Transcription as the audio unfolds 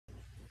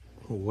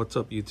What's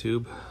up,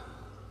 YouTube?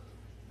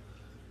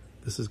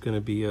 This is going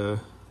to be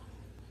a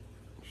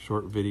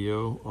short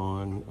video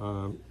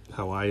on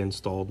how I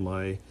installed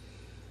my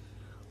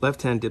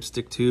left-hand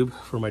dipstick tube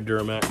for my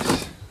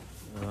Duramax.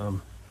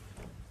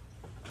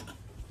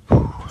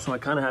 So I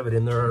kind of have it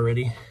in there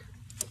already.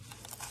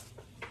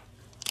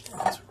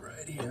 It's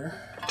right here.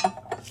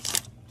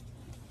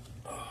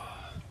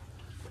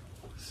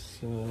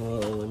 So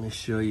let me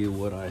show you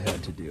what I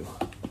had to do.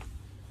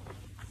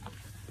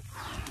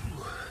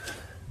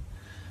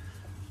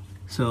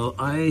 So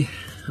I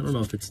don't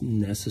know if it's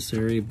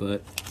necessary,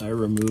 but I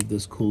removed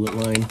this coolant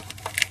line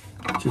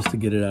just to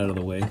get it out of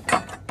the way. There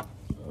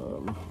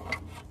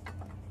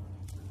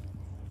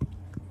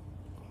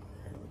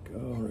we go,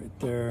 right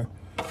there.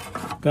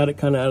 Got it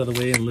kind of out of the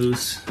way and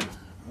loose.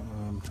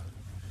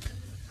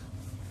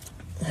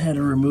 I had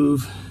to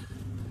remove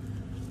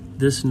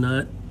this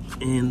nut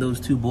and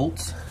those two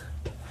bolts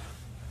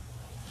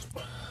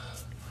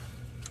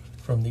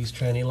from these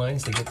tranny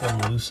lines to get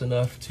them loose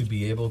enough to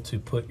be able to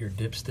put your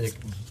dipstick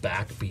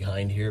back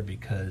behind here,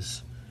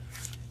 because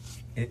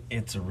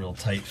it's a real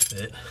tight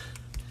fit.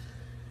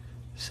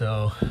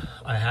 So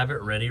I have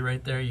it ready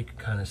right there. You can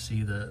kind of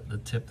see the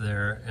tip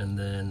there, and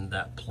then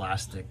that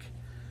plastic.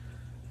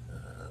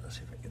 Let's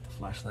see if I can get the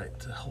flashlight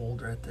to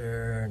hold right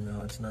there.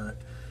 No, it's not.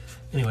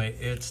 Anyway,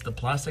 it's the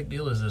plastic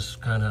deal is this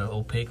kind of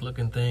opaque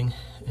looking thing,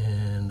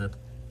 and the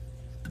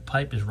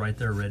pipe is right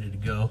there ready to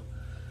go.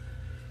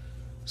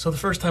 So the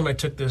first time I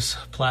took this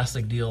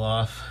plastic deal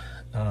off,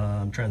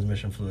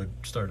 transmission fluid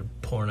started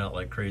pouring out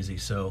like crazy.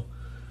 So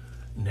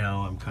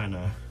now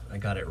I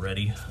got it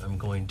ready. I'm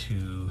going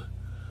to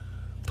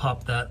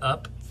pop that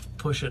up,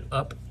 push it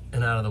up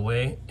and out of the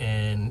way,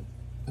 and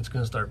it's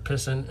gonna start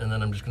pissing, and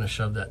then I'm just gonna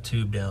shove that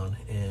tube down,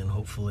 and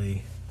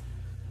hopefully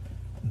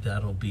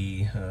that'll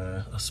be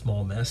a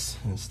small mess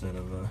instead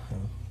of a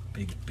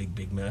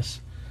big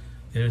mess.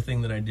 The other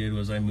thing that I did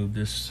was I moved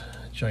this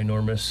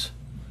ginormous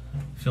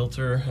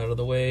filter out of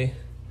the way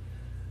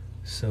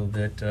so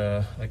that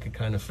I could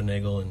kind of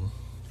finagle and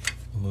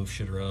move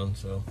shit around.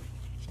 So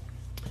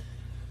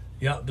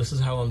yeah, this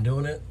is how I'm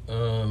doing it.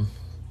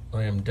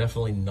 I am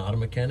definitely not a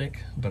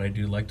mechanic, but I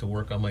do like to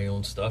work on my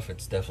own stuff.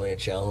 It's definitely a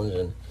challenge,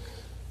 and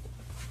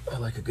I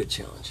like a good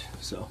challenge.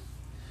 So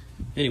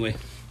anyway,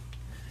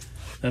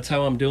 that's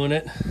how I'm doing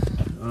it.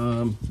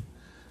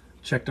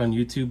 Checked on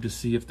YouTube to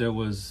see if there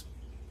was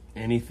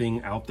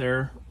anything out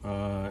there,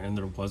 and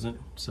there wasn't.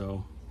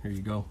 So here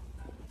you go.